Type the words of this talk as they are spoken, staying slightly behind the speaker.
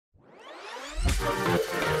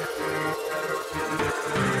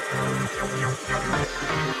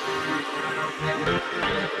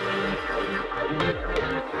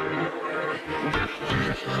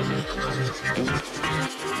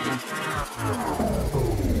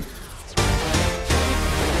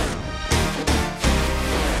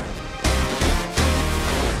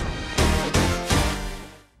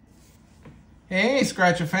Hey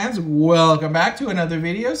Scratcher fans, welcome back to another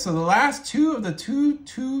video. So the last two of the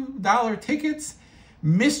 $2 tickets,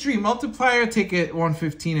 mystery multiplier ticket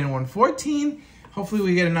 115 and 114. Hopefully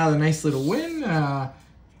we get another nice little win.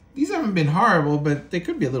 These haven't been horrible, but they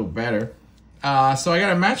could be a little better. So I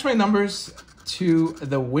gotta match my numbers to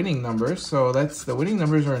the winning numbers. So the winning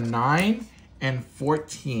numbers are 9 and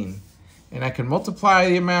 14. And I can multiply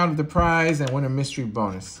the amount of the prize and win a mystery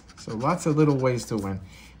bonus. So lots of little ways to win.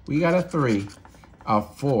 We got a 3, a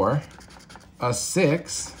 4, a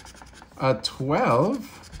 6, a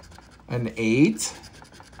 12, an 8,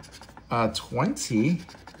 a 20,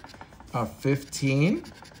 a 15,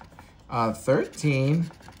 a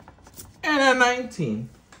 13, and a 19.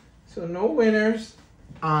 So no winners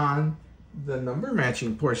on the number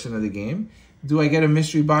matching portion of the game. Do I get a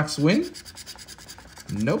mystery box win?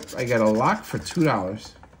 Nope, I get a lock for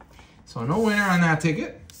 $2. So no winner on that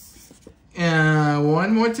ticket.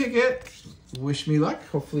 One more ticket. Wish me luck.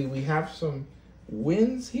 Hopefully we have some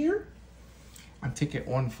wins here on ticket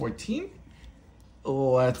 114.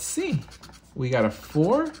 Let's see. We got a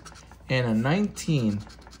 4 and a 19,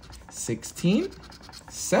 16,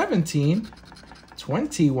 17,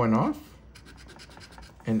 21 off,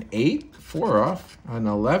 an 8, 4 off, an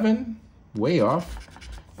 11, way off,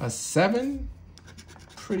 a 7,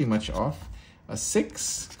 pretty much off, a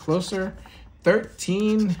 6, closer,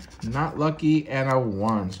 13, not lucky, and a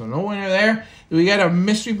 1. So no winner there. Do we get a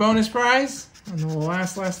mystery bonus prize on the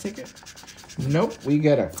last ticket? Nope, we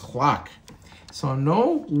get a clock. So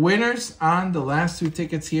no winners on the last 2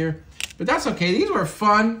 tickets here, but that's okay. These were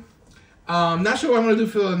fun. Not sure what I'm gonna do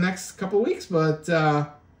for the next couple weeks, but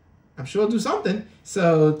I'm sure I'll do something.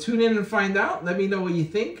 So tune in and find out. Let me know what you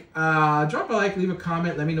think. Drop a like, leave a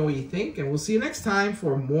comment, let me know what you think, and we'll see you next time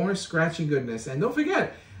for more scratching goodness. And don't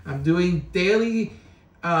forget, I'm doing daily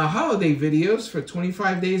holiday videos for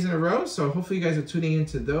 25 days in a row, so hopefully you guys are tuning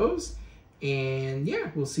into those. And yeah,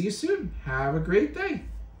 we'll see you soon. Have a great day.